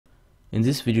In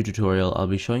this video tutorial, I'll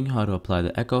be showing you how to apply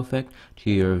the echo effect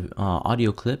to your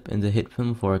audio clip in the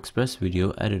Hitfilm for Express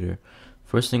video editor.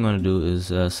 First thing you want to do is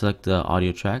select the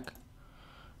audio track.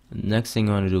 Next thing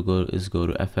you want to do is go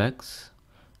to FX,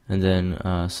 and then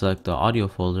select the audio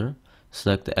folder,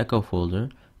 select the echo folder,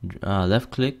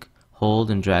 left click,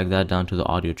 hold and drag that down to the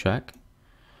audio track.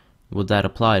 With that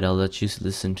applied, I'll let you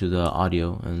listen to the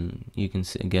audio and you can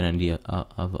get an idea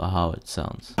of how it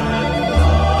sounds.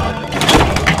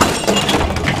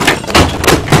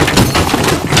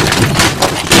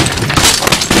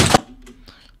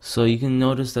 So you can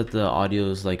notice that the audio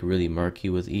is like really murky,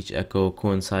 with each echo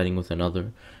coinciding with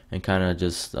another and kind of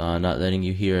just not letting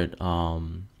you hear it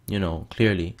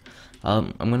clearly.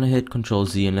 I'm gonna hit Control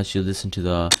Z and let you listen to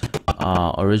the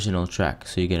original track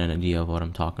so you get an idea of what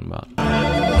I'm talking about.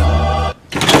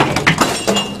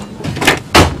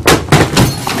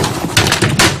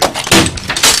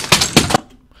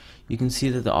 You can see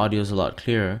that the audio is a lot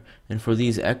clearer, and for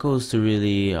these echoes to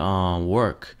really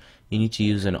work, you need to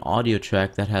use an audio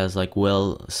track that has like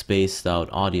well spaced out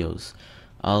audios.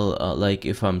 I'll like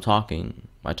if I'm talking,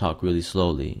 I talk really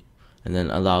slowly, and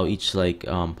then allow each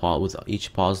with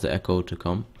each pause the echo to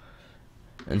come.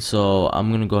 And so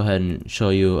I'm gonna go ahead and show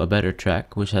you a better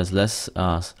track which has less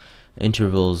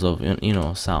intervals of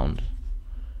sound.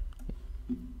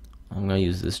 I'm gonna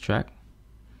use this track.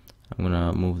 I'm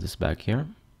gonna move this back here.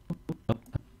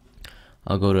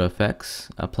 I'll go to effects,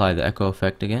 apply the echo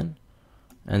effect again,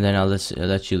 and then I'll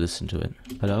let you listen to it.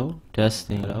 Hello,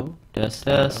 testing. Hello,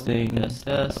 testing.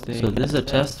 So this is a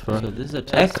test for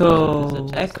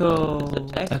echoes.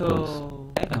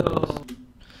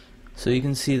 So you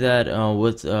can see that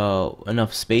with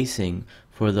enough spacing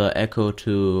for the echo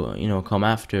to come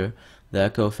after, the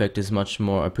echo effect is much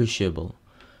more appreciable.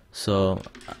 So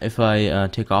if I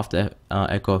take off the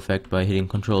echo effect by hitting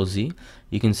Control Z,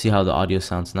 you can see how the audio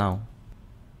sounds now.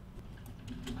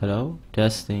 Hello,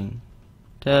 testing.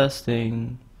 So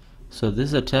this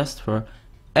is a test for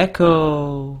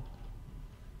echoes.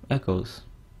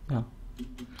 Yeah.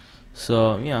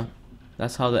 So yeah,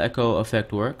 that's how the echo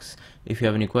effect works. If you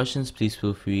have any questions, please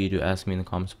feel free to ask me in the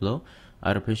comments below.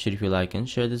 I'd appreciate if you like and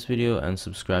share this video and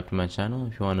subscribe to my channel.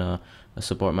 If you want to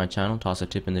support my channel, toss a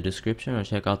tip in the description or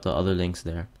check out the other links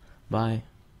there. Bye.